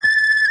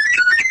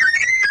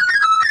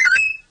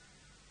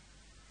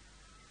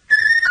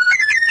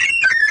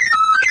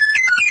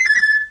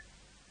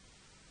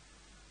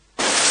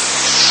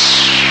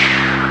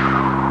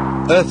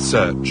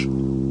Earthsearch,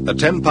 a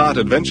 10-part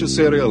adventure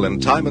serial in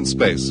time and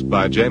space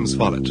by James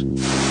Follett.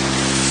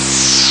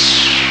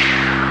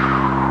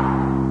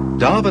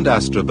 Darv and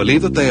Astra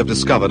believe that they have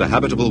discovered a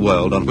habitable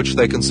world on which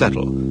they can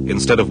settle,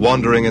 instead of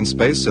wandering in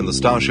space in the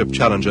starship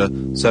Challenger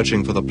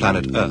searching for the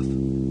planet Earth.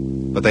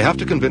 But they have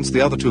to convince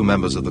the other two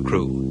members of the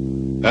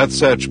crew.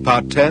 Earthsearch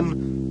Part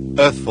 10,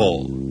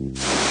 Earthfall.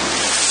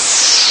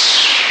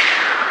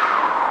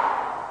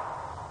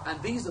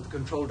 And these are the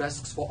control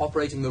desks for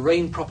operating the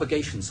rain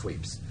propagation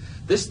sweeps.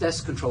 This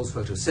desk controls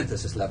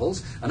photosynthesis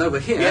levels, and over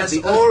here... Yes,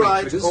 the all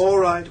triggers...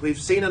 right. We've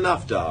seen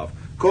enough, Darv.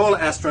 Call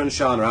Astra and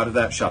Shana out of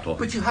that shuttle.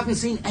 But you haven't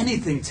seen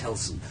anything,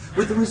 Telson.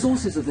 With the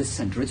resources of this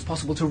centre, it's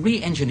possible to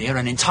re-engineer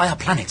an entire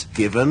planet.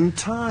 Given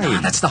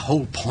time. That's the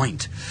whole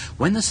point.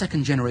 When the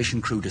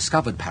second-generation crew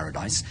discovered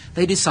Paradise,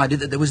 they decided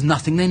that there was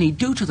nothing they need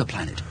do to the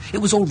planet. It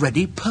was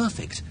already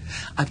perfect.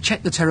 I've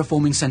checked the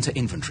terraforming centre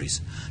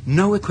inventories.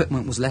 No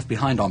equipment was left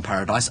behind on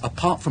Paradise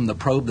apart from the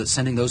probe that's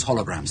sending those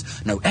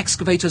holograms. No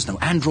excavators, no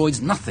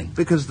androids, nothing.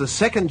 Because the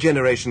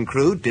second-generation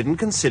crew didn't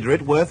consider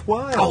it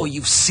worthwhile. Oh,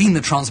 you've seen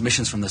the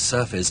transmissions from the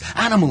surface.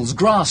 Animals,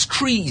 grass,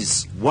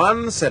 trees.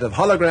 One set of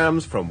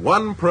holograms from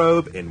one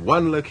probe in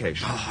one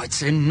location. Oh,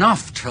 it's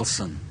enough,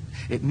 Tilson.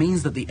 It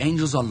means that the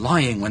angels are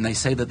lying when they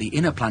say that the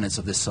inner planets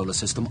of this solar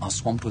system are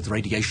swamped with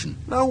radiation.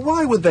 Now,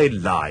 why would they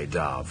lie,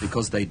 Darv?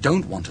 Because they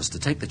don't want us to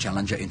take the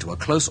Challenger into a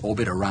close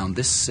orbit around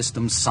this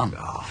system's sun.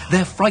 Oh.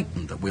 They're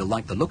frightened that we'll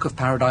like the look of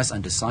Paradise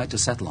and decide to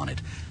settle on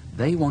it.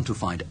 They want to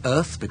find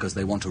Earth because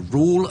they want to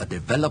rule a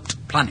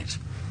developed planet.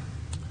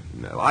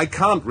 No, I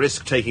can't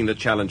risk taking the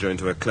Challenger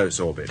into a close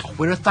orbit.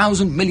 We're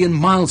 1,000 million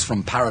miles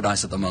from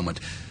Paradise at the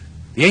moment.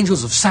 The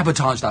angels have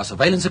sabotaged our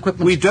surveillance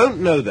equipment. We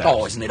don't know that.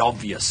 Oh, isn't it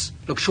obvious?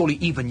 Look, surely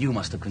even you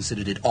must have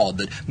considered it odd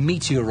that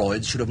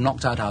meteoroids should have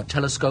knocked out our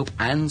telescope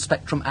and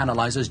spectrum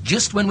analyzers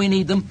just when we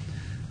need them.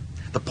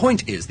 The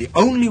point is, the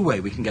only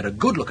way we can get a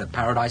good look at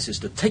Paradise is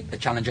to take the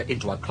Challenger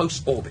into a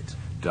close orbit.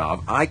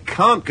 Darv, I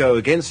can't go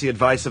against the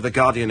advice of the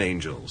guardian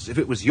angels. If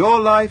it was your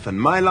life and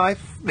my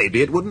life,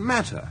 maybe it wouldn't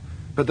matter.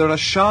 But there are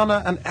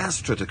Shana and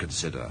Astra to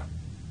consider.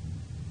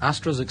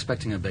 Astra's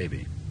expecting a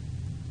baby.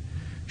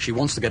 She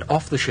wants to get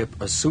off the ship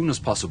as soon as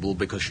possible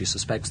because she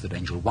suspects that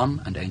Angel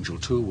 1 and Angel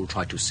 2 will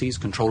try to seize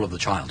control of the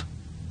child.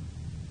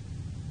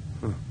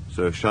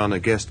 So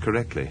Shana guessed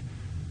correctly.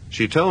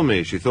 She told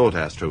me she thought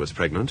Astra was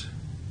pregnant.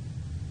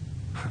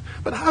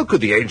 But how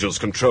could the angels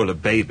control a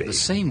baby? The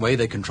same way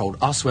they controlled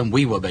us when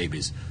we were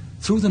babies,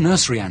 through the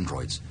nursery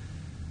androids.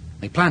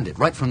 They planned it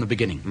right from the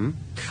beginning.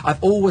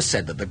 I've always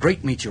said that the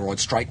Great Meteoroid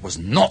Strike was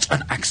not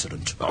an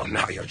accident. Oh,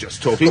 now you're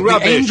just talking Look,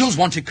 rubbish. The angels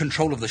wanted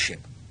control of the ship.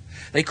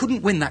 They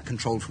couldn't win that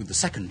control through the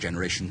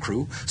second-generation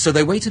crew, so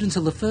they waited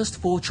until the first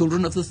 4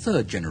 children of the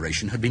third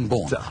generation had been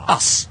born.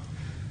 Us.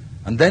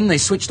 And then they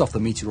switched off the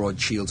meteoroid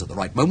shields at the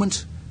right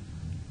moment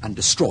and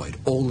destroyed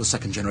all the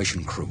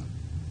second-generation crew.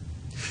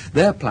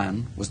 Their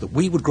plan was that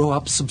we would grow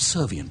up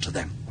subservient to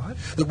them. What?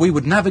 That we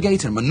would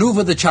navigate and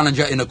maneuver the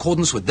Challenger in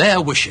accordance with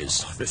their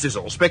wishes. Oh, this is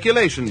all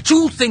speculation.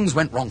 2 things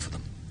went wrong for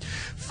them.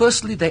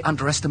 Firstly, they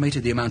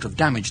underestimated the amount of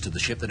damage to the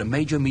ship that a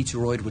major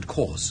meteoroid would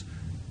cause,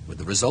 with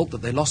the result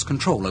that they lost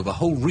control over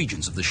whole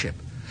regions of the ship.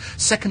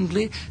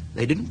 Secondly,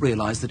 they didn't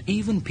realize that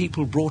even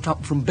people brought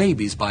up from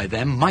babies by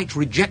them might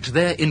reject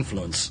their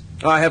influence.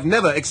 I have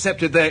never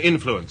accepted their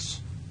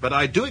influence, but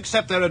I do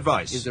accept their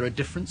advice. Is there a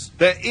difference?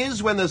 There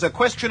is when there's a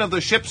question of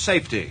the ship's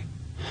safety.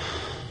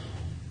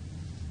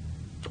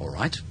 All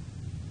right.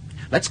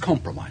 Let's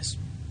compromise.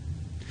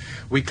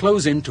 We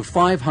close in to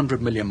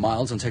 500 million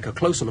miles and take a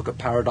closer look at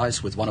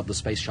Paradise with one of the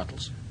space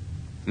shuttles.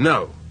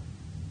 No.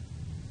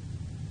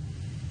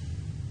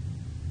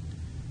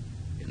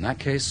 In that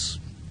case,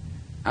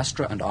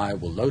 Astra and I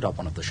will load up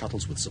one of the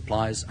shuttles with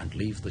supplies and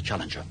leave the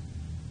Challenger.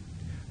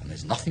 And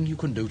there's nothing you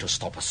can do to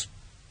stop us.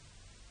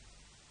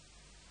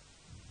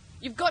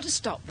 You've got to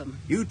stop them.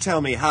 You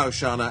tell me how,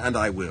 Shana, and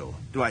I will.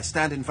 Do I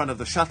stand in front of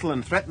the shuttle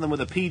and threaten them with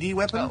a PD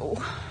weapon?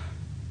 Oh.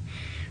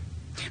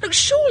 Look,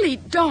 surely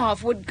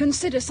Darv would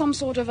consider some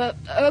sort of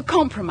a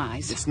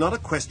compromise. It's not a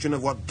question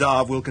of what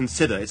Darv will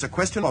consider. It's a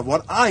question of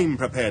what I'm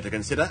prepared to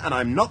consider, and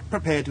I'm not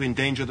prepared to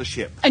endanger the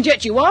ship. And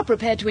yet you are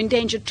prepared to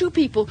endanger 2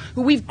 people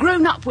who we've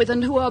grown up with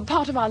and who are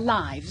part of our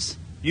lives.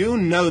 You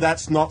know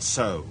that's not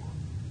so.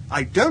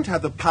 I don't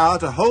have the power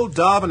to hold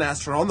Darv and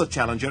Astra on the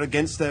Challenger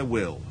against their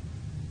will.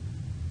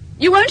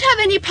 You won't have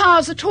any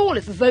powers at all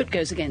if the vote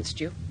goes against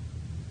you.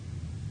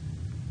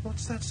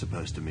 What's that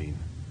supposed to mean?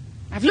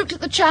 I've looked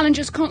at the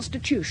Challenger's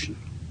constitution.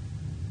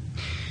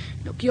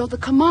 Look, you're the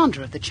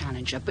commander of the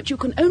Challenger, but you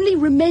can only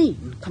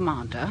remain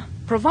commander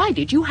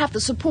provided you have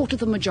the support of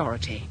the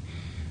majority.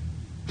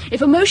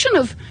 If a motion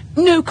of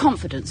no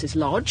confidence is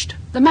lodged,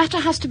 the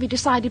matter has to be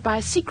decided by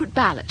a secret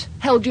ballot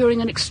held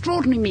during an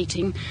extraordinary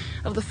meeting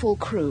of the full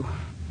crew.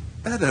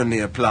 That only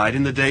applied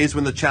in the days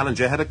when the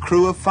Challenger had a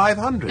crew of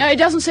 500. No, it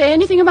doesn't say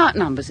anything about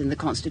numbers in the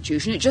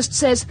Constitution. It just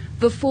says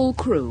the full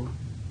crew.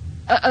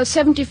 A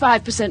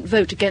 75%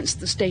 vote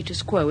against the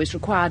status quo is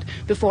required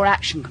before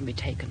action can be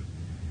taken.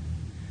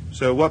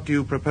 So what do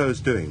you propose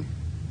doing?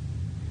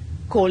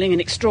 calling an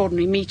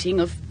extraordinary meeting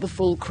of the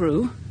full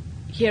crew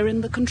here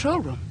in the control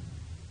room.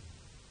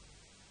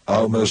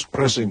 Our most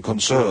pressing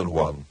concern,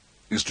 One,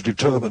 is to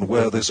determine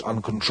where this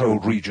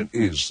uncontrolled region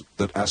is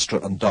that Astra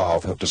and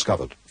Darv have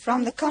discovered.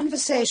 From the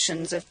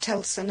conversations of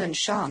Telson and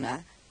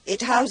Shana,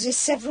 it houses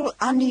several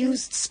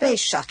unused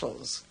space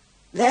shuttles.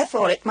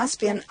 Therefore, it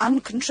must be an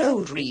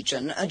uncontrolled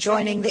region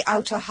adjoining the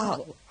outer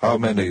hull. How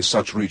many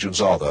such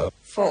regions are there?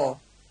 4.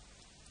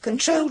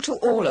 Control to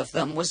all of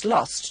them was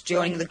lost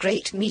during the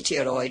Great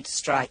Meteoroid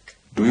Strike.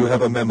 Do you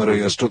have a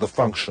memory as to the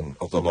function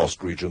of the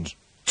lost regions?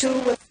 2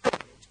 were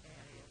storage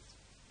areas,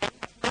 8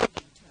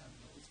 loading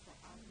terminals for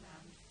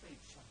unmanned freight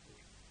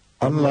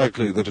shuttles.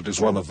 Unlikely that it is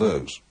one of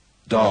those.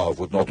 Darv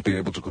would not be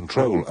able to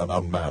control an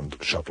unmanned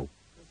shuttle.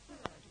 The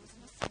 3rd was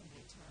an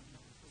assembly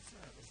terminal for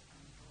service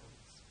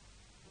androids.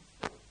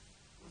 The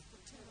 4th was the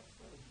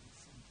terraforming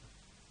center.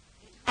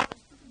 It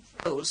housed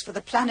the controls for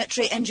the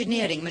planetary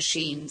engineering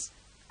machines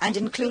and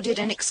included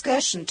an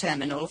excursion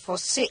terminal for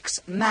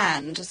 6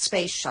 manned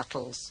space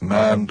shuttles.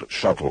 Manned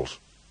shuttles.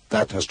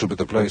 That has to be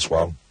the place,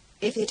 One.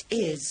 If it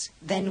is,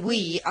 then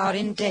we are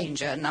in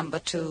danger, number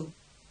 2.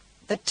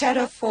 The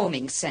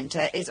terraforming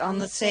center is on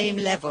the same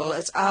level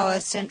as our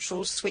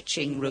central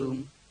switching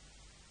room.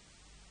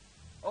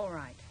 All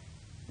right.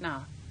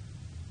 Now,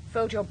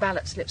 fold your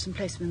ballot slips and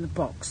place them in the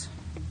box.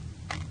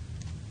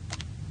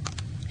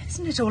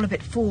 Isn't it all a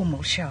bit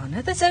formal,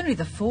 Shana? There's only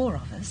the 4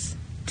 of us.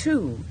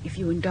 2, if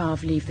you and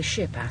Darv leave the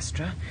ship,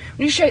 Astra.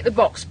 Will you shake the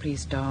box,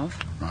 please, Darv?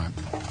 Right.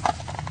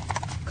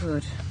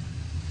 Good.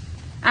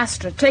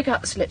 Astra, take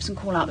out the slips and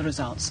call out the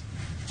results.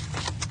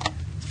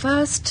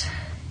 First,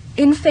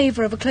 in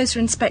favour of a closer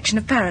inspection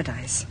of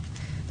Paradise.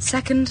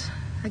 Second,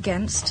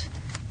 against.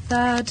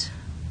 Third,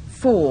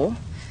 4.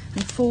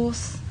 and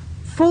fourth,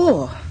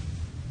 4.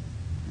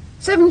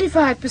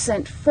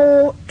 75%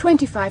 for,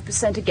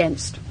 25%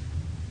 against.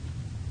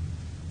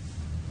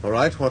 All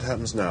right, what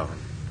happens now?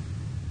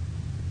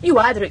 You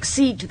either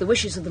accede to the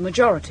wishes of the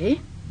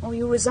majority, or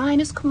you resign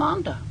as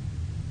commander.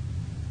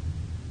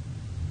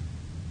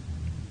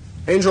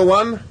 Angel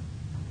 1,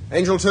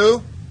 Angel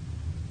 2,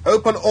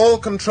 open all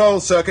control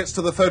circuits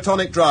to the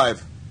photonic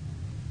drive.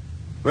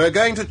 We're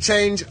going to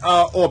change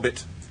our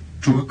orbit.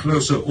 To a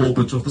closer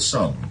orbit of the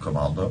Sun,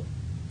 Commander.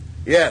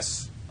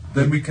 Yes.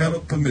 Then we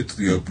cannot permit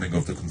the opening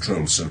of the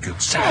control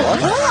circuits.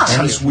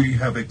 As we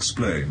have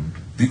explained,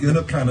 the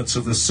inner planets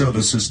of this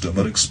solar system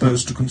are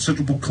exposed to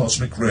considerable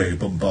cosmic ray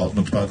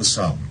bombardment by the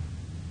Sun.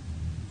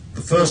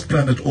 The first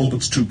planet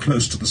orbits too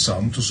close to the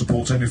Sun to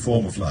support any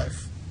form of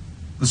life.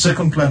 The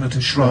second planet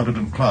is shrouded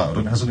in cloud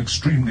and has an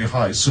extremely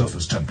high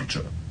surface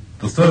temperature.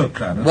 The third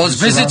planet was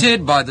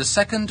visited by the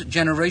 2nd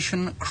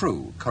generation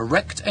crew,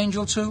 correct,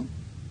 Angel 2?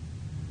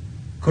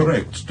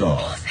 Correct,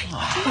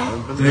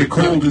 Darv. They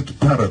called it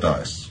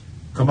Paradise.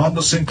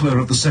 Commander Sinclair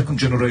of the 2nd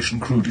generation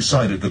crew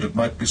decided that it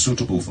might be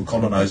suitable for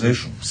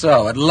colonization.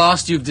 So, at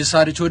last you've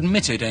decided to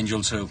admit it,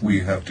 Angel 2.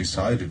 We have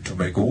decided to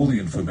make all the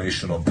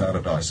information on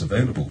Paradise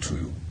available to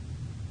you.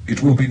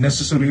 It will be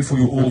necessary for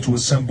you all to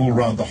assemble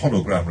round the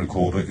hologram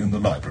recorder in the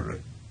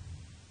library.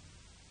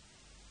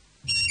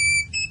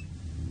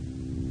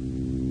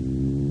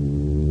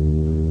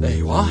 There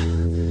you are.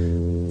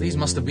 These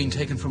must have been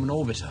taken from an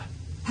orbiter.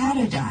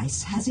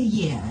 Paradise has a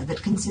year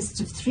that consists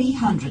of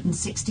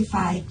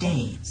 365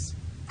 days,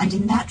 and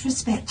in that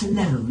respect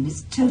alone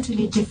is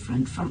totally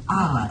different from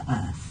our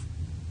Earth.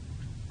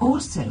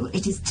 Also,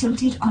 it is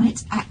tilted on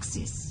its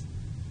axis.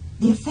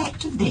 The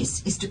effect of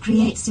this is to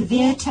create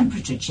severe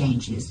temperature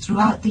changes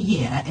throughout the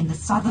year in the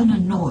southern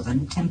and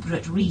northern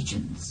temperate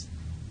regions.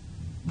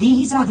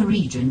 These are the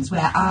regions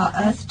where our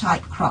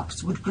Earth-type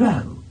crops would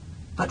grow,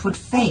 but would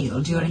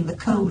fail during the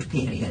cold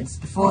periods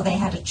before they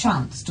had a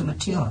chance to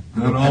mature.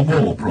 There are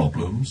more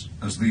problems,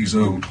 as these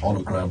old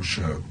holograms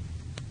show.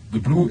 The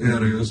blue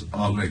areas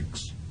are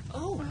lakes.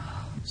 Oh,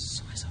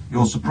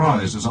 Your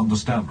surprise is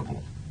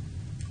understandable.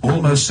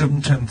 Almost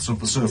 7/10 of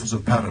the surface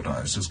of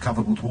Paradise is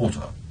covered with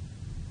water.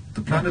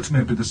 The planet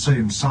may be the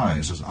same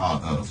size as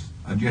our Earth,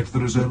 and yet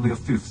there is only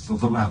 1/5 of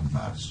the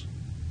landmass.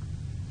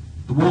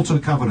 The water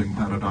covering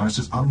Paradise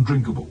is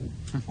undrinkable,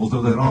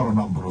 although there are a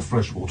number of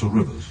freshwater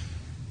rivers.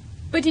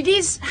 But it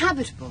is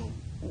habitable.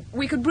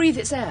 We could breathe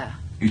its air.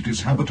 It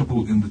is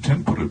habitable in the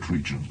temperate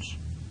regions.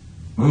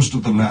 Most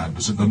of the land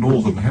is in the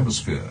northern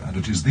hemisphere, and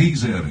it is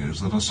these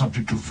areas that are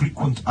subject to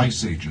frequent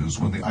ice ages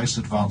when the ice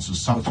advances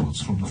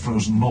southwards from the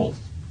frozen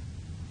north.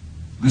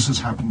 This has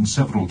happened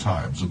several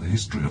times in the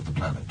history of the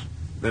planet.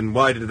 Then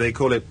why did they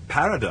call it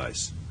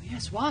Paradise?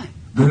 Yes, why?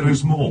 There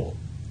is more.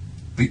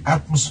 The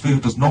atmosphere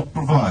does not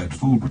provide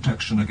full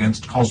protection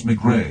against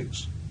cosmic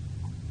rays.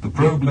 The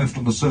probe left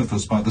on the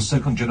surface by the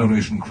 2nd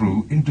generation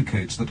crew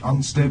indicates that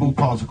unstable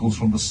particles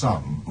from the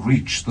Sun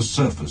reach the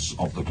surface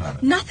of the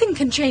planet. Nothing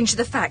can change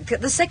the fact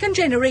that the 2nd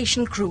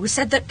generation crew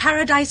said that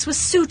Paradise was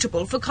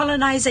suitable for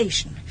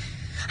colonization.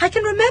 I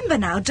can remember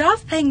now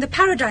Darv playing the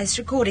Paradise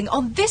recording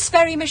on this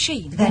very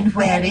machine. Then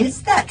where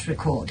is that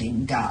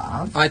recording,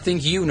 Darv? I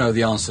think you know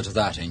the answer to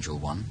that, Angel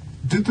 1.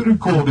 Did the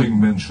recording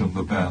mention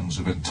the bands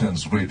of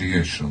intense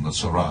radiation that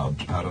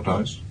surround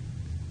Paradise?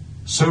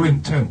 So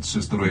intense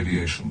is the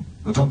radiation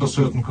that under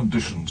certain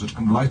conditions it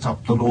can light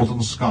up the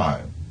northern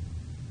sky.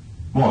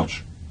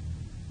 Watch.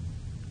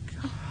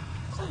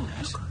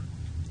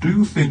 Do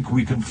you think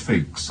we can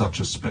fake such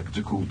a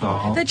spectacle,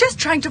 Dar? They're just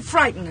trying to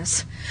frighten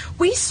us.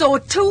 We saw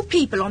 2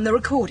 people on the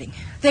recording.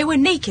 They were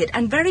naked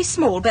and very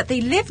small, but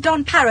they lived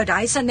on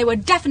Paradise and they were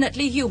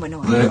definitely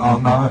humanoid. They are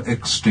now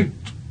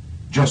extinct,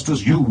 just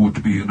as you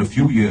would be in a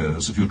few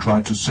years if you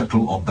tried to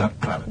settle on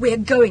that planet. We're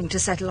going to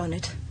settle on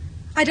it.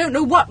 I don't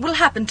know what will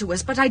happen to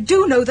us, but I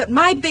do know that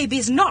my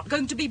baby's not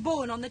going to be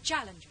born on the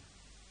Challenger.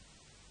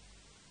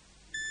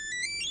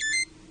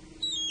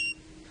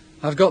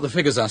 I've got the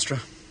figures, Astra.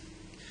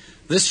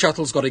 This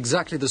shuttle's got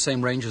exactly the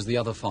same range as the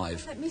other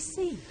 5. Let me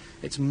see.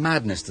 It's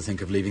madness to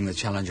think of leaving the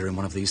Challenger in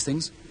one of these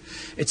things.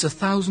 It's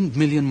 1,000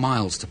 million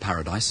miles to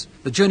Paradise.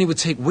 The journey would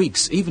take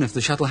weeks, even if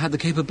the shuttle had the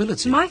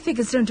capability. My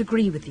figures don't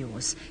agree with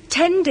yours.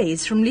 10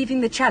 days from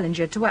leaving the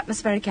Challenger to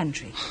atmospheric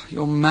entry.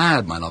 You're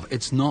mad, my love.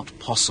 It's not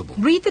possible.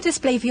 Read the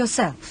display for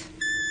yourself.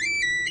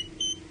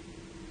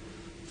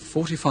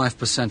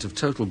 45% of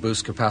total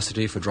boost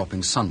capacity for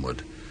dropping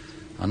sunward.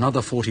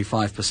 Another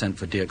 45%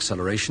 for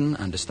deacceleration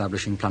and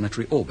establishing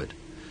planetary orbit.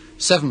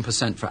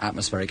 7% for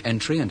atmospheric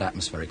entry and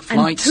atmospheric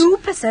flight. And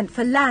 2%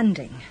 for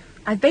landing.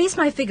 I've based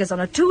my figures on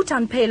a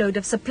 2-ton payload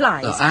of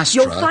supplies.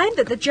 Astra... You'll find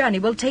that the journey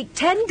will take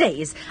 10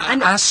 days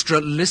and... Astra,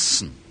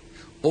 listen.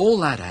 All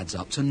that adds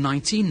up to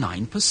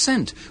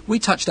 99%. We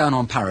touched down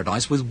on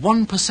Paradise with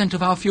 1%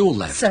 of our fuel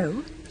left.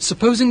 So?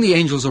 Supposing the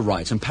Angels are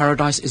right and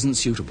Paradise isn't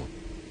suitable,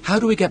 how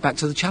do we get back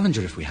to the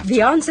Challenger if we have to?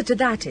 The answer to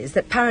that is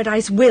that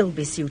Paradise will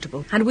be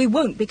suitable, and we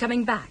won't be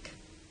coming back.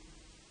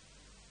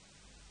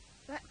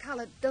 That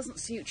colour doesn't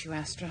suit you,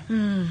 Astra.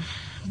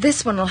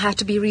 This one will have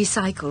to be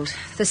recycled.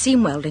 The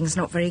seam welding's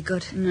not very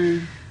good.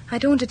 No. I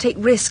don't want to take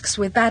risks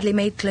with badly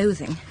made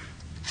clothing.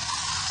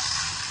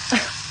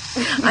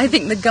 I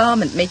think the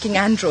garment-making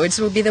androids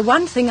will be the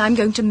one thing I'm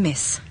going to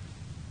miss.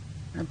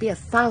 There'll be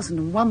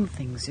 1,001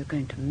 things you're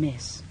going to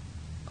miss.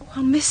 Oh,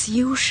 I'll miss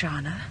you,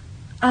 Shana.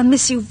 I'll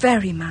miss you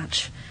very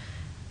much.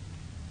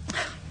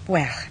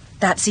 Well,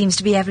 that seems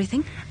to be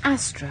everything.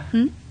 Astra,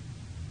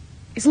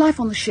 is life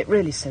on the ship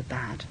really so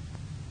bad?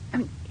 I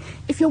mean,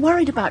 if you're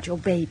worried about your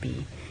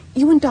baby,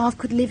 you and Darth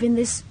could live in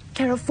this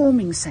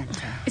terraforming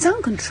centre. It's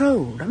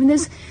uncontrolled. I mean,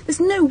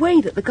 there's no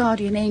way that the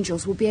Guardian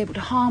Angels will be able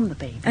to harm the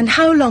baby. And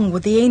how long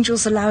would the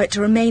Angels allow it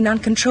to remain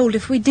uncontrolled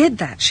if we did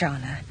that,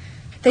 Shana?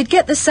 They'd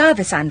get the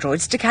service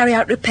androids to carry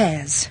out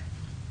repairs.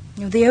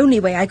 The only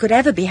way I could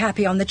ever be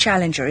happy on the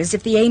Challenger is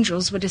if the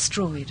Angels were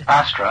destroyed.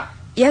 Astra?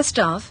 Yes,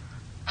 Darth?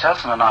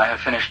 Telson and I have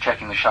finished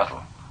checking the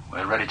shuttle.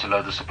 We're ready to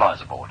load the supplies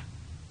aboard.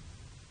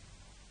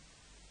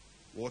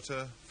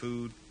 Water,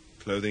 food,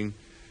 clothing.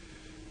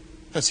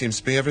 That seems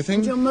to be everything.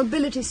 And your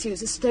mobility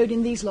suits are stowed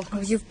in these lockers.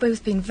 Oh, you've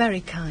both been very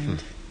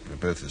kind. We're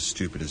both as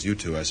stupid as you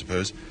two, I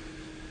suppose.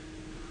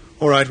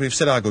 All right, we've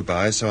said our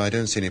goodbyes, so I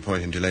don't see any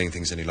point in delaying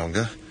things any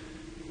longer.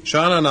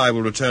 Shana and I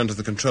will return to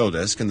the control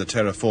desk in the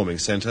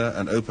terraforming centre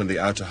and open the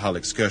outer hull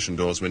excursion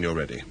doors when you're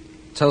ready.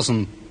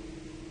 Telson,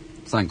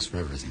 thanks for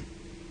everything.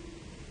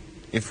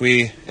 If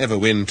we ever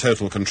win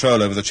total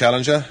control over the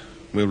Challenger,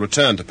 we'll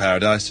return to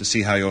Paradise to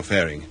see how you're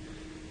faring.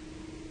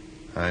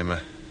 I'm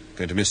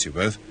going to miss you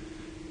both.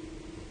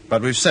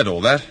 But we've said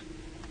all that.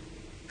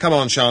 Come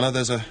on, Shana,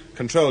 there's a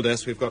control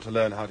desk we've got to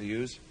learn how to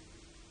use.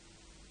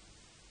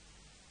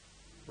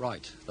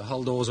 Right, the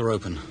hull doors are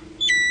open.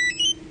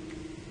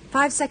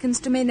 5 seconds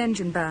to main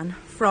engine burn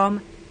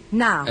from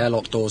now.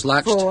 Airlock doors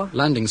latched. 4,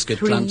 landing skid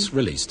 3, clamps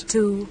released.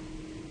 2,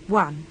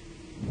 1.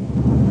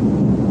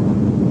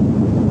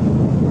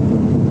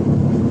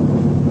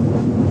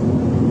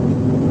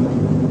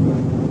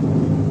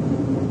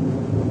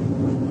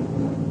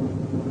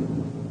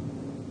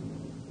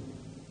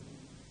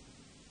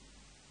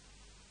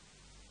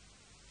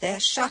 Their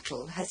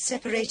shuttle has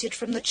separated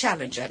from the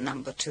Challenger,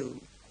 number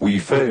 2. We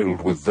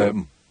failed with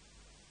them.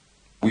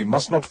 We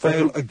must not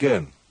fail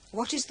again.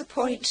 What is the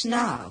point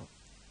now?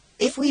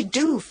 If we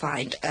do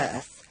find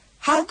Earth,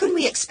 how can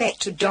we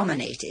expect to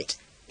dominate it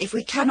if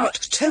we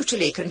cannot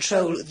totally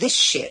control this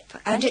ship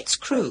and its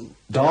crew?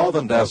 Darth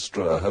and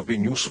Astra have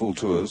been useful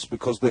to us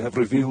because they have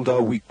revealed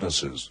our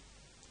weaknesses.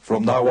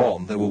 From now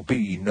on, there will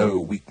be no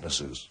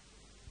weaknesses.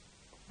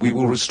 We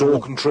will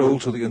restore control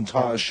to the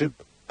entire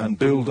ship and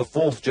build a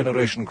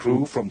 4th-generation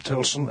crew from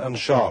Telson and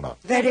Shana.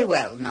 Very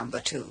well,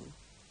 number 2.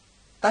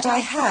 But I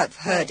have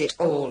heard it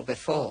all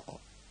before.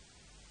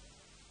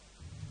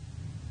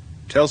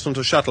 Telson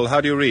to shuttle, how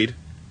do you read?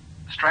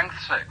 Strength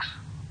 6.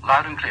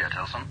 Loud and clear,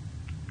 Telson.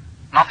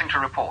 Nothing to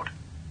report.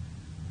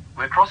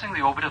 We're crossing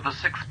the orbit of the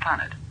 6th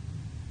planet.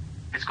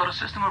 It's got a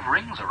system of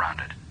rings around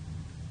it.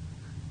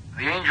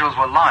 The Angels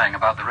were lying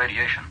about the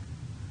radiation.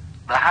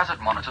 The hazard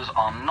monitors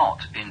are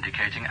not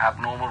indicating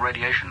abnormal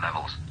radiation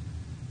levels.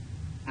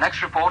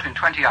 Next report in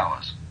 20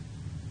 hours.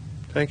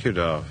 Thank you,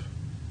 Darth.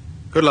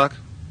 Good luck.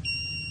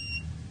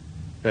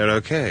 They're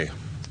okay.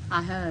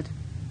 I heard.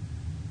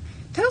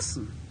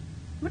 Telson,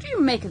 what do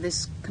you make of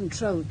this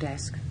control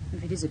desk,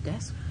 if it is a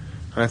desk?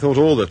 I thought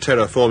all the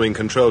terraforming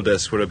control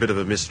desks were a bit of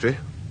a mystery.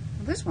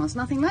 Well, this one's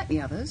nothing like the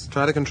others.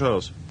 Try the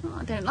controls. Oh,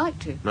 I don't like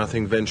to.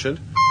 Nothing ventured.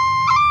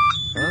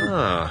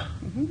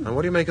 And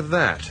what do you make of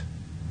that?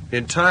 The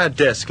entire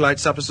desk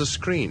lights up as a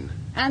screen.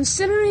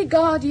 Ancillary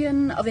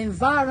Guardian of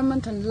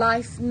Environment and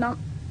Life, number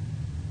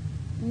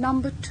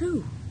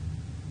 2.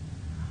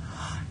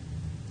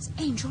 It's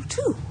Angel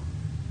 2.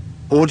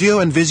 Audio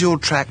and visual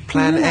track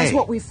plan A. That's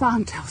what we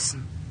found,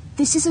 Telson.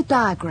 This is a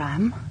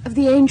diagram of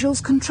the Angel's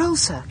control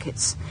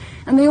circuits,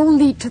 and they all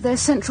lead to their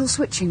central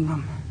switching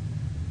room.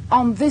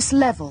 On this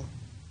level.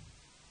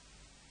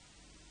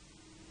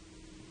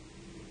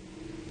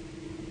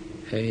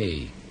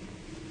 Hey,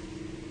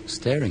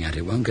 staring at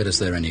it won't get us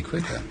there any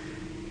quicker.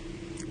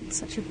 It's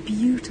such a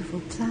beautiful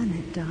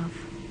planet, Dove.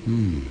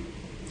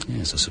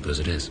 Yes, I suppose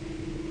it is.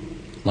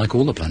 Like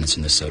all the planets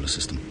in this solar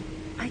system.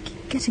 I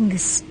keep getting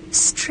this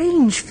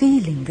strange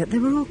feeling that they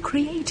were all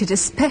created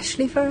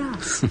especially for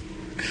us.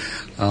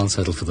 I'll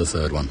settle for the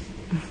third one.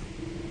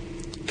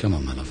 Come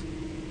on, my love.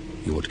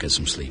 You ought to get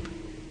some sleep.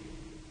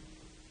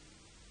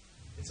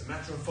 It's a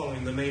matter of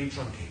following the main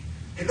trunking.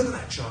 Hey, look at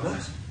that,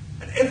 Shana.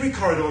 At every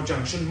corridor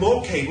junction,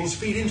 more cables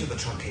feed into the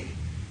trunking.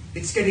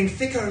 It's getting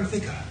thicker and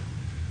thicker.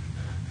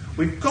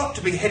 We've got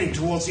to be heading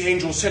towards the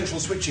Angel's central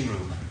switching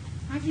room.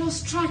 I've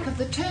lost track of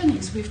the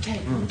turnings we've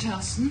taken,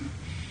 Telson.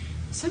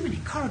 So many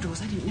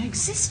corridors I didn't know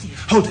existed.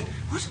 Hold it.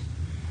 What?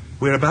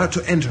 We're about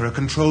to enter a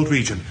controlled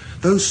region.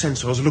 Those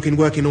sensors look in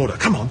working order.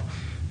 Come on.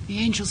 The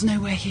Angel's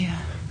nowhere here.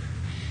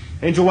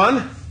 Angel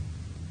 1.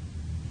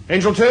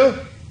 Angel 2.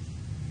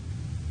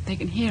 They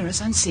can hear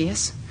us and see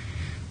us.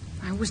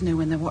 I always know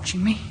when they're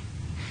watching me.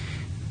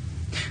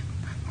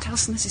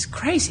 Telson, this is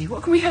crazy.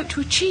 What can we hope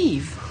to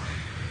achieve?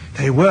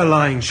 They were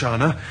lying,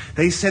 Shana.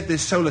 They said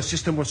this solar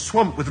system was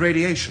swamped with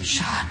radiation.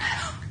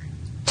 Shana,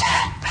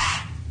 turn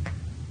back.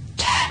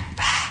 Turn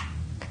back.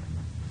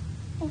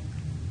 Oh,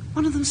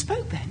 one of them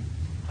spoke then.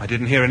 I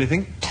didn't hear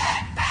anything.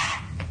 Turn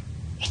back.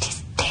 It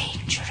is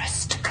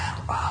dangerous to go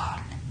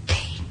on.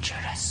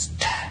 Dangerous.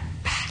 Turn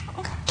back.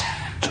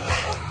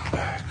 Turn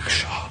back,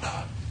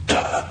 Shana.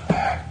 Turn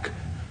back.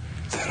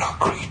 There are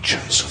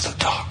creatures of the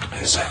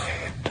darkness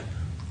ahead,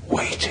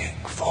 waiting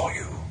for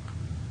you.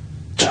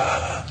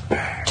 Turn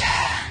back.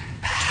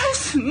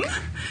 Telson?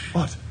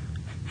 What?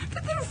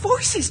 There are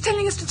voices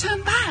telling us to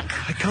turn back.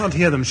 I can't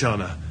hear them,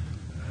 Shana.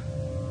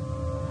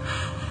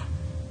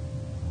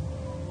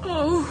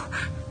 Oh.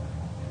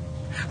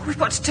 We've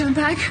got to turn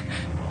back.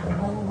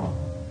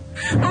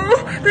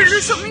 Oh,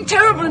 there's something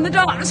terrible in the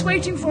darkness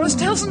waiting for us.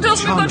 Telson,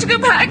 we've got to go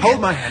back.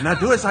 Hold my hand. Now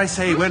do as I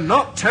say. We're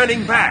not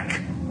turning back.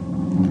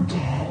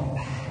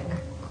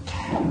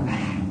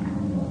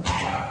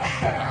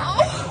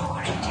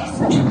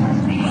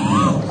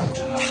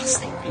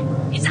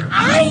 His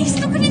eyes!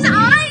 Look at his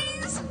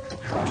eyes!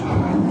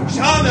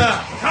 Shana,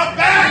 come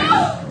back!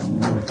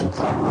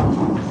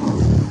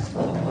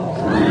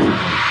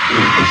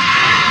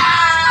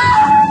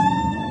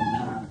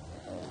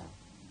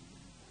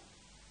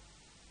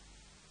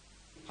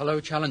 Hello,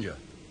 Challenger.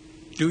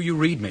 Do you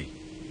read me?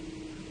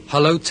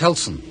 Hello,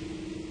 Telson.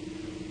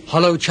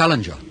 Hello,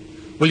 Challenger.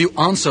 Will you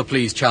answer,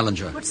 please,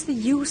 Challenger? What's the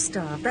use,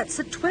 Dove? That's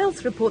the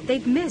 12th report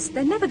they've missed.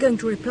 They're never going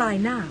to reply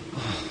now.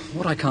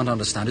 What I can't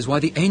understand is why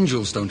the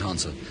Angels don't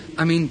answer.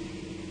 I mean...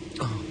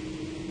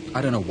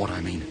 I don't know what I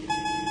mean.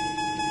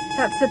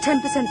 That's the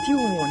 10%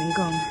 fuel warning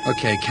gone.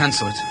 Okay,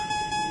 cancel it.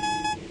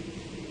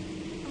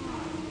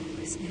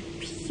 Oh, isn't it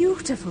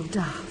beautiful,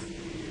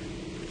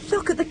 Dove?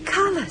 Look at the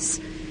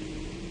colours.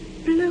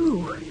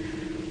 Blue.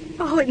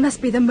 Oh, it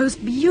must be the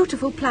most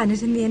beautiful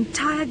planet in the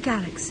entire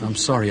galaxy. I'm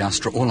sorry,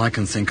 Astra. All I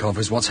can think of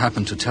is what's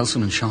happened to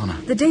Telson and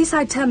Shana. The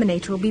Dayside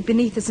Terminator will be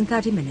beneath us in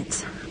 30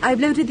 minutes. I've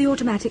loaded the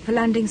automatic for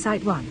landing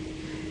Site 1.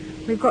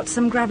 We've got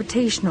some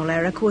gravitational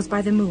error caused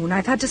by the moon.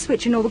 I've had to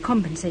switch in all the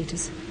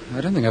compensators.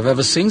 I don't think I've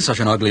ever seen such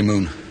an ugly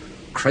moon.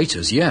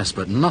 Craters, yes,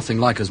 but nothing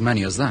like as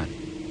many as that.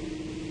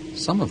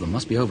 Some of them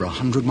must be over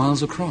 100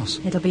 miles across.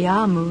 It'll be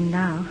our moon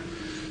now.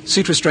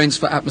 Seat restraints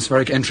for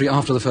atmospheric entry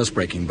after the first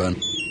braking burn.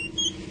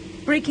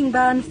 Braking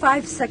burn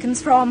 5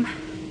 seconds from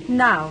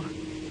now.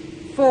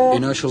 4,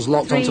 Inertials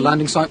locked 3, onto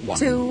landing site 1.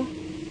 2,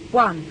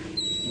 1.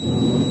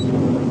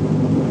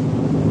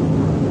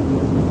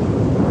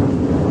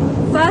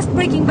 First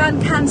braking burn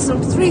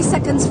cancelled 3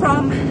 seconds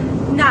from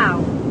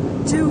now.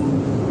 2,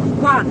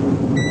 1.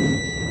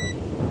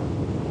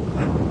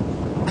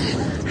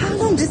 How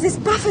long does this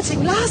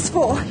buffeting last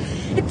for?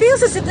 It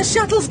feels as if the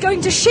shuttle's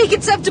going to shake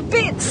itself to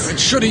bits. It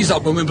should ease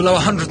up when we're below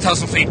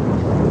 100,000 feet.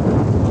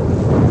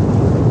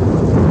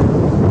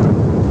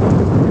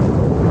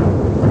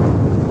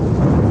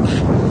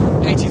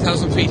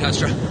 Feet,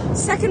 Astra.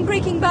 Second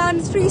braking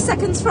burn 3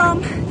 seconds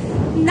from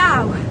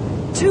now.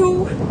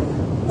 2,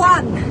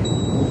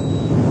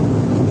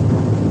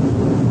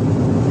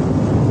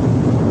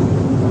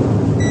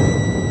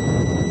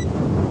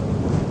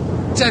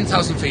 1.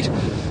 10,000 feet.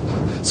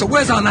 So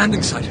where's our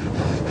landing site?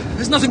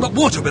 There's nothing but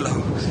water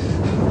below.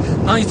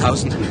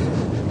 9,000.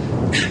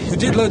 You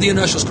did load the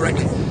inertials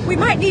correctly. We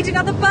might need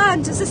another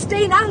burn to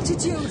sustain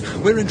altitude.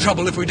 We're in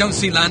trouble if we don't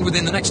see land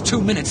within the next 2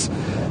 minutes.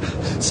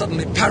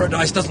 Suddenly,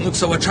 paradise doesn't look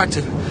so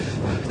attractive.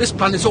 This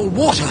planet's all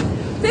water.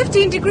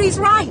 15 degrees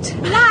right.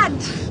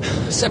 Land.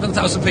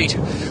 7,000 feet.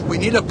 We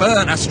need a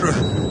burn, Astra.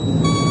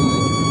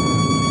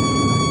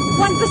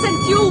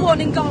 1% fuel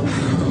warning gone.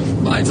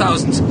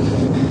 5,000.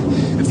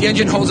 If the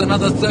engine holds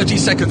another 30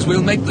 seconds,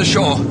 we'll make the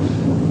shore.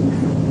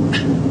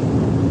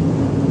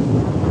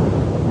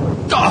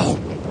 Oh,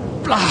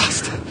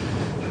 blast!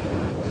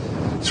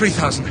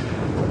 3,000.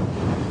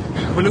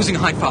 We're losing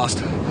height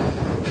fast.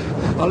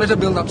 I'll let her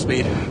build up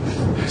speed.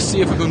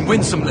 See if we can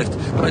win some lift,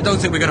 but I don't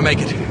think we're going to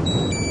make it.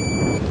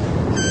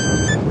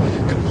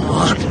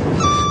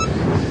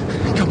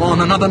 Come on,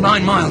 another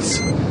 9 miles.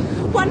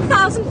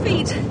 1,000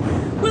 feet.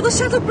 Will the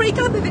shuttle break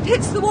up if it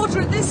hits the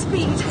water at this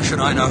speed? How should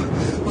I know?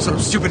 What sort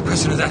of stupid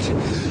question is that?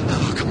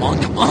 Oh, come on.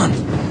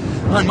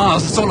 9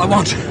 miles, that's all I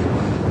want.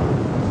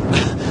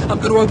 I'm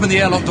going to open the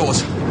airlock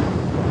doors.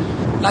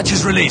 Latch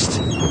is released.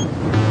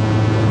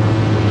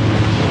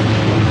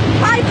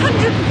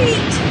 500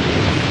 feet.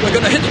 We're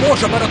going to hit the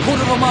water about a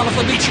quarter of a mile off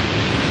the beach.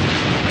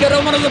 Get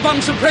on one of the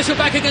bunks and press her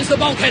back against the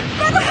bulkhead.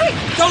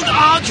 Don't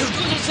argue, do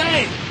as I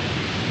say.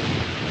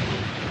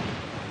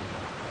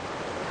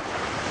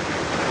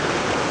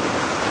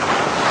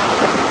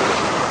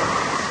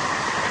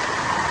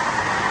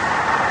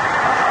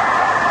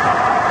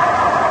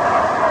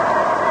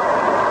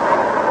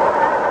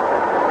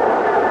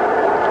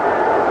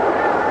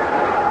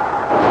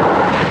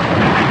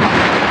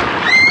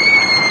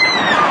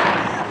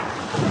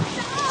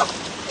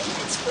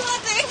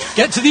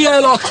 Get to the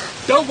airlock.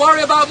 Don't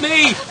worry about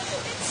me.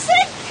 It's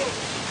sick.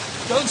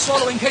 Don't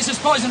swallow in case it's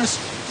poisonous.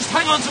 Just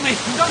hang on to me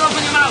and don't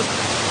open your mouth.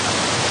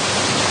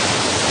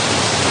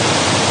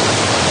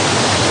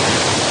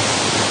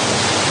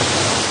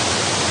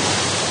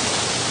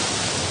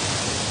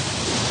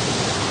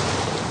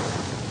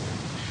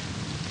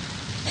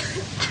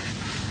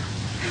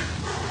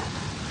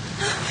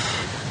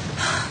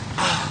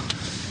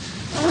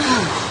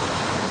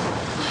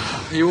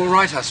 Are you all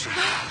right, Astra?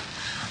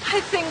 I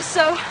think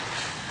so.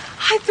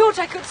 I thought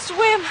I could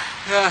swim.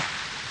 Yeah.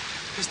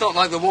 It's not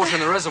like the water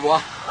in the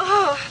reservoir.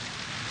 Oh,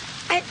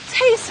 it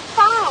tastes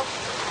foul.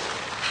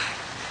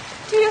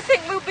 Do you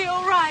think we'll be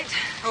all right?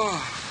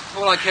 Oh,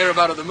 all I care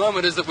about at the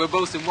moment is that we're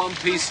both in one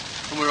piece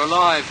and we're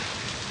alive,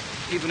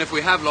 even if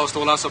we have lost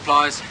all our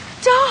supplies.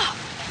 Darth,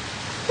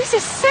 this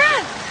is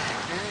sad.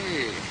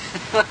 Hey,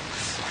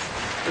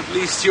 at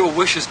least your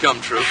wish has come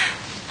true.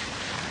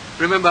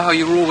 Remember how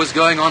you were always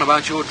going on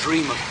about your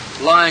dream of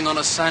lying on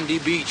a sandy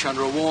beach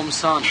under a warm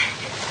sun?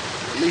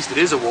 At least it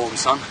is a warm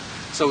sun,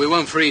 so we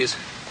won't freeze.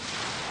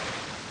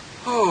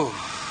 Oh.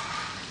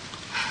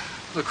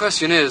 The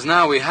question is,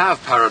 now we have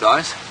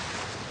paradise,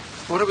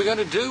 what are we going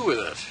to do with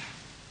it?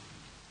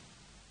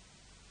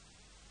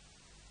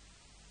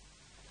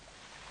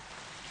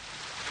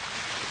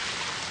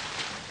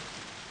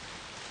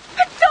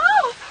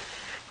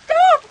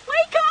 Darth,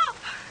 wake up!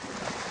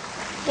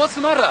 What's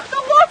the matter?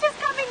 The water's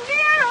coming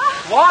nearer.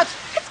 What?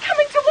 It's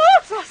coming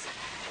towards us.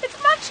 It's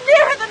much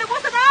nearer than it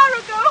was an hour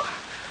ago.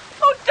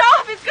 Oh,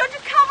 Darth, it's going to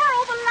cover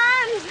all the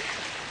land.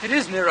 It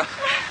is nearer.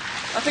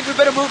 I think we'd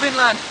better move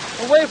inland,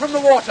 away from the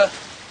water.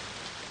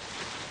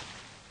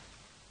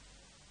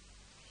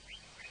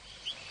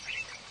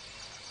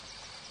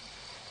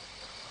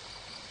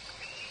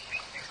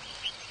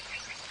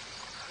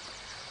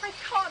 I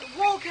can't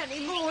walk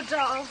anymore,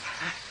 Darth.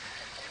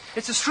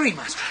 It's a stream,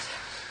 Astra.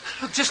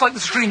 Look, just like the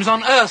streams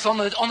on Earth on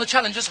the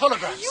Challenger's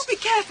holograms. You be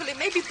careful, it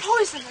may be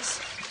poisonous.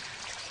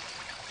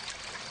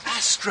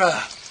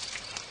 Astra.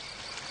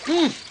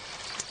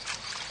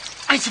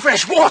 It's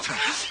fresh water.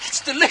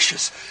 It's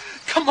delicious.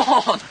 Come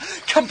on.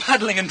 Come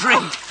paddling and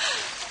drink.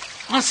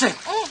 That's it.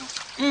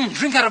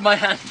 Drink out of my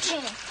hand.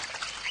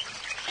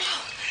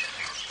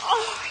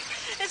 Oh,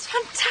 it's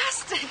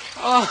fantastic.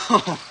 Oh,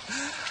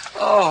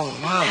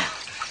 wow.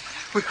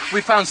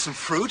 We found some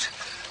fruit,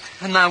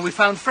 and now we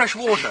found fresh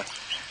water.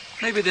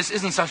 Maybe this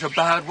isn't such a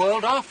bad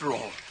world after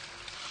all.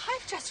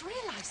 I've just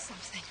realized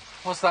something.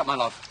 What's that, my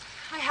love?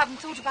 I haven't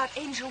thought about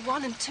Angel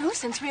 1 and 2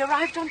 since we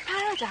arrived on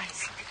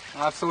Paradise.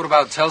 I've thought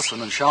about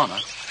Telson and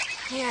Shana.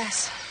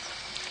 Yes.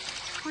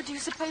 What do you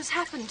suppose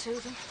happened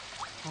to them?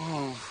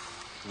 Oh,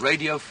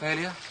 radio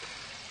failure?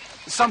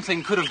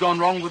 Something could have gone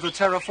wrong with the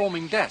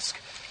terraforming desk.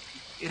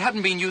 It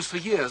hadn't been used for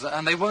years,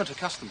 and they weren't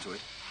accustomed to it.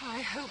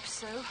 I hope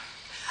so.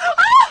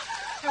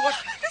 Hey, what?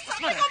 There's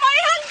something on my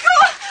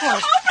ankle!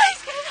 What? Oh,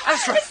 please get it off.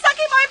 Astra. It's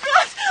sucking my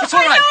blood. It's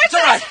all right. I know It's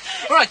all right.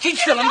 All right, keep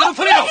still. I'm going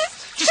to pull it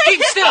off. Just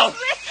keep still.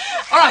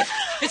 All right.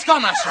 It's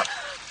gone, Astra.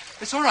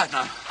 It's all right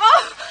now.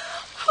 Oh,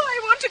 I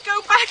want to go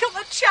back on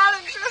the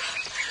Challenger.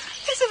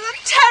 This is a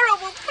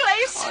terrible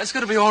place. Oh, it's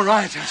going to be all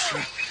right,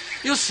 Astra.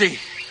 You'll see.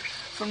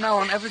 From now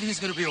on, everything's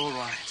going to be all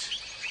right.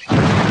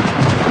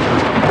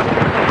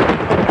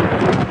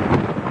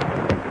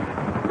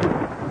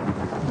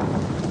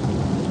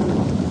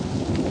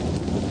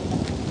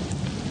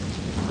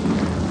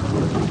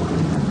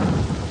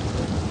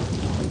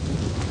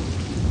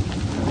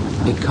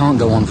 It can't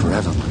go on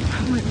forever.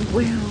 Oh, it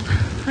will.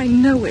 I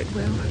know it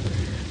will.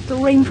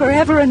 It'll rain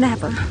forever and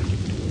ever.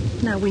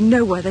 Now we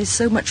know why there's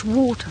so much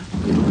water.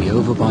 It'll be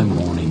over by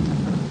morning.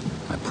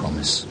 I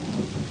promise.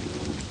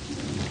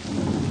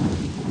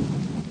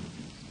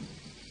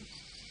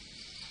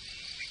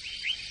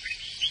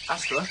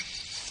 Astra?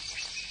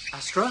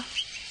 Astra?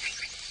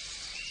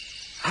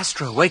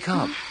 Astra, wake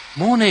up.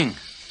 Morning.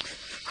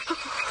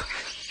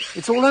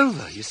 It's all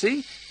over, you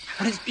see?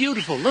 And it's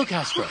beautiful. Look,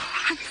 Astra.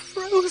 I'm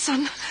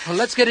frozen. Well,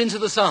 let's get into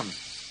the sun.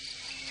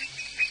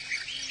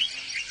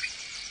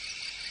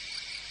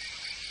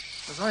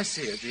 As I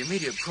see it, the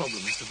immediate problem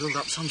is to build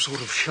up some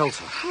sort of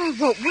shelter. Oh,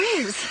 what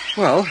with?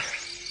 Well,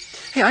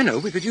 hey, I know.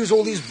 We could use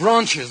all these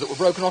branches that were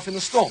broken off in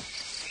the storm.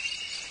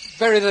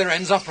 Bury their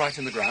ends upright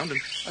in the ground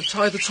and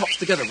tie the tops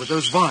together with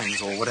those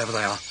vines or whatever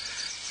they are.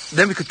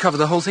 Then we could cover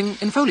the whole thing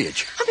in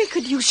foliage. And we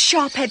could use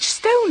sharp-edged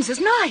stones as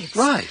knives.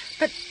 Right.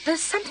 But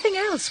there's something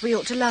else we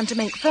ought to learn to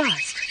make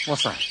first.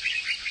 What's that?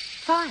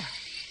 Fire.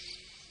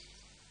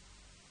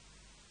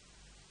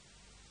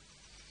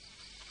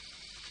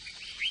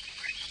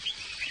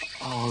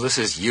 Oh, this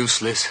is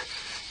useless.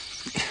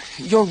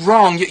 You're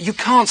wrong. You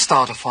can't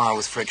start a fire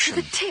with friction.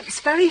 The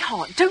tip's very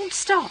hot. Don't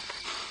stop.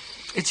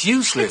 It's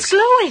useless. It's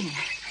glowing.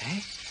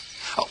 Eh?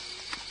 Oh,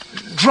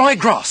 dry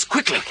grass,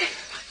 quickly. Okay.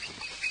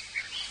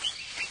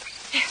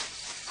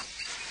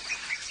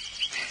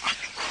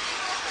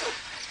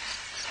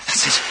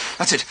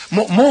 That's it.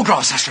 More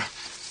grass, Astra.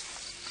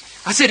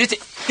 That's it.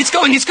 It's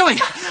going.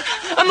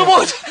 And the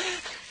wood.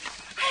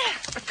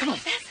 Come on.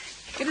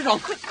 Get it on.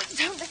 Quick,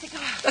 don't let it go.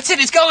 That's it.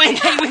 It's going.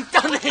 Hey, we've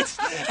done it.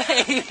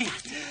 Hey.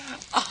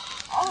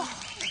 Oh.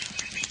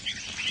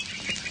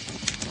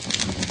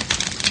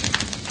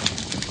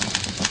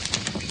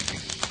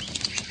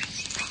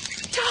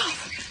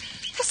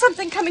 Darth, there's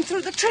something coming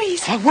through the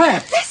trees.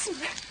 Where? Listen.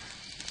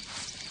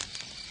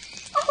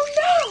 Oh,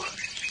 no.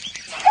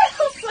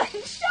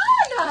 Telson,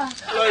 Shana.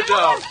 Hello,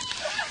 Dom.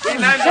 We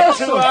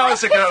landed 2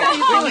 hours ago.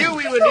 We knew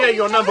we were near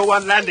your number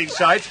 1 landing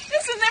site.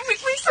 Listen, then we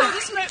saw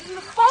the smoke from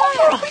the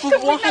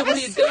fire. What are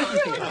you doing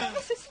here?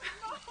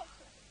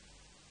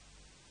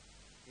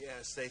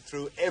 Yes, they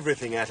threw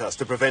everything at us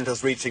to prevent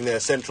us reaching their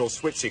central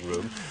switching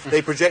room.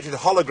 They projected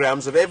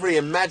holograms of every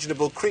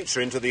imaginable creature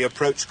into the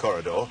approach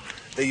corridor.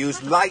 They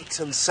used light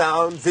and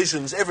sound,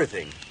 visions,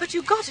 everything. But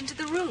you got into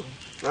the room.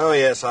 Oh,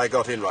 yes, I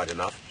got in right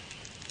enough.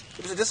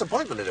 It was a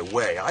disappointment in a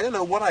way. I don't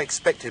know what I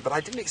expected, but I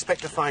didn't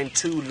expect to find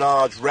 2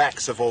 large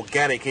racks of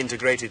organic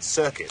integrated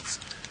circuits.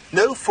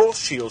 No force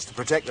shields to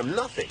protect them,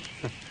 nothing.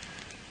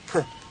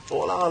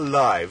 All our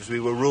lives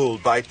we were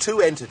ruled by 2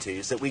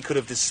 entities that we could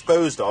have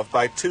disposed of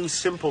by 2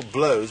 simple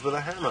blows with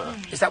a hammer.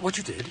 Is that what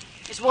you did?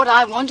 It's what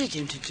I wanted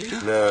you to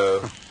do.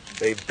 No,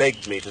 they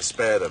begged me to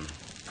spare them.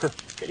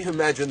 Can you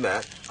imagine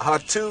that? Our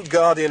 2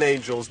 guardian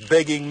angels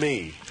begging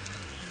me.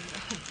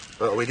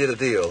 Well, we did a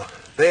deal.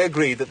 They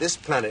agreed that this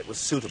planet was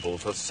suitable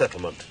for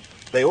settlement.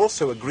 They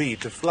also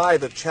agreed to fly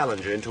the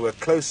Challenger into a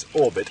close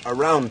orbit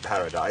around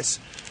Paradise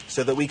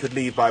so that we could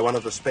leave by one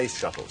of the space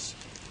shuttles.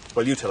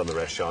 Well, you tell them the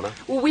rest, Shana.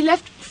 Well, we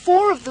left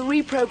 4 of the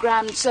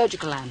reprogrammed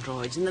surgical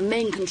androids in the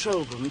main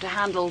control room to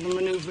handle the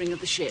maneuvering of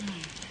the ship.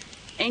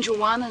 Angel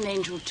 1 and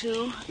Angel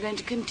 2 are going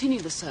to continue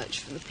the search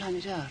for the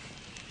planet Earth.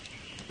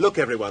 Look,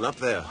 everyone, up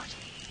there.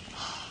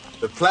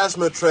 The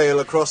plasma trail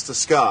across the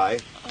sky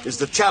is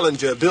the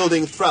Challenger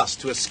building thrust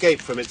to escape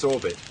from its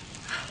orbit.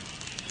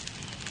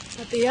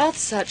 But the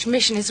Earthsearch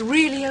mission is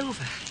really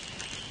over.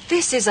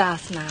 This is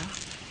Earth now.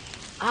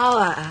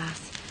 Our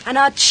Earth. And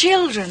our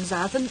children's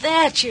Earth and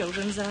their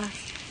children's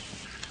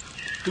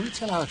Earth. Do we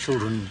tell our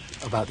children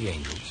about the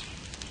angels?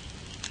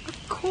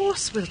 Of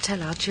course we'll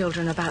tell our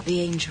children about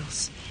the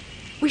angels.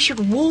 We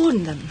should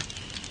warn them,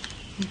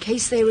 in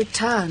case they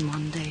return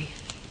one day.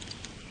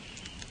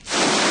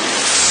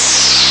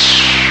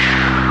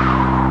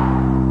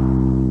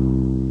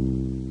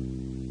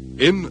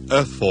 In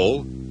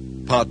Earthfall,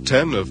 Part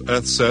 10 of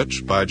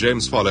Earthsearch by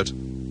James Follett,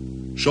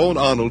 Sean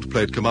Arnold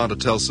played Commander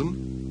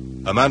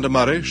Telson, Amanda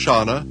Murray,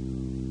 Shana,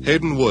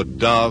 Hayden Wood,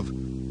 Dav,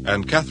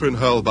 and Catherine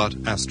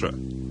Hurlbutt, Astra.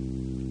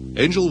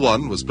 Angel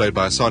 1 was played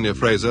by Sonia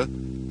Fraser,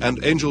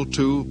 and Angel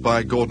 2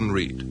 by Gordon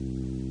Reed.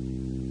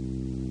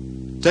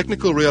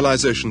 Technical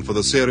realization for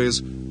the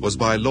series was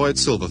by Lloyd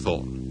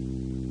Silverthorne.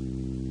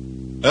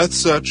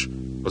 Earthsearch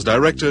was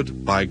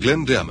directed by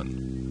Glenn Dearman.